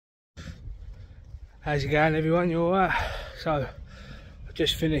How's it going, everyone? You alright? So I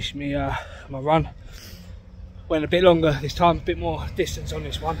just finished my run. Went a bit longer this time, a bit more distance on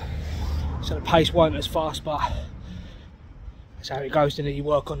this one, so the pace wasn't as fast, but that's how it goes. Then you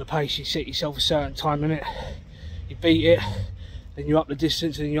work on the pace, you set yourself a certain time in it, you beat it, then you up the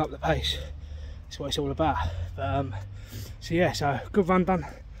distance and you up the pace. That's what it's all about. So yeah, so good run done.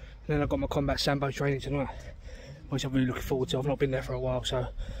 And then I've got my combat sambo training tonight, which I'm really looking forward to. I've not been there for a while, so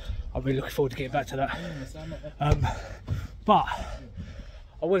I'm really looking forward to getting back to that. But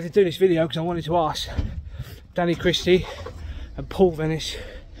I wanted to do this video because I wanted to ask Danny Christie and Paul Venis.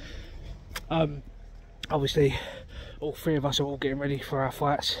 Obviously all three of us are all getting ready for our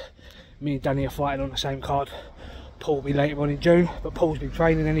fights. Me and Danny are fighting on the same card. Paul will be later on in June, but Paul's been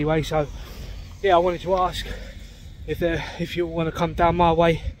training anyway, so yeah, I wanted to ask if you want to come down my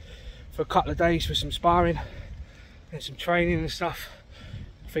way for a couple of days for some sparring and some training and stuff.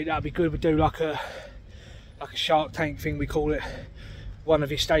 I think that'd be good. We do like a Shark Tank thing, we call it. One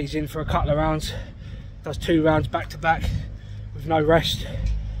of you stays in for a couple of rounds, does 2 rounds back to back with no rest,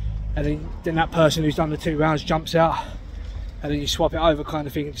 and then that person who's done the 2 rounds jumps out, and then you swap it over kind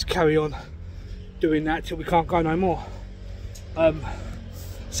of thing, and just carry on doing that till we can't go no more.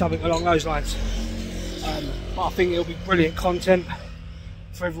 Something along those lines. But I think it'll be brilliant content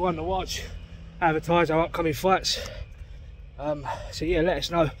for everyone to watch, advertise our upcoming fights. So yeah, let us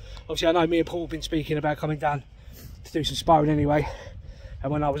know. Obviously I know me and Paul have been speaking about coming down to do some sparring anyway,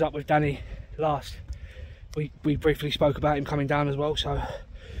 and when I was up with Danny last, we briefly spoke about him coming down as well. So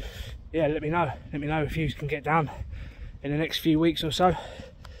yeah, let me know if you can get down in the next few weeks or so,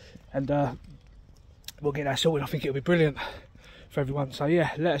 and we'll get that sorted. I think it'll be brilliant for everyone, so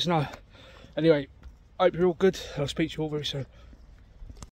yeah, let us know. Anyway, hope you're all good. I'll speak to you all very soon.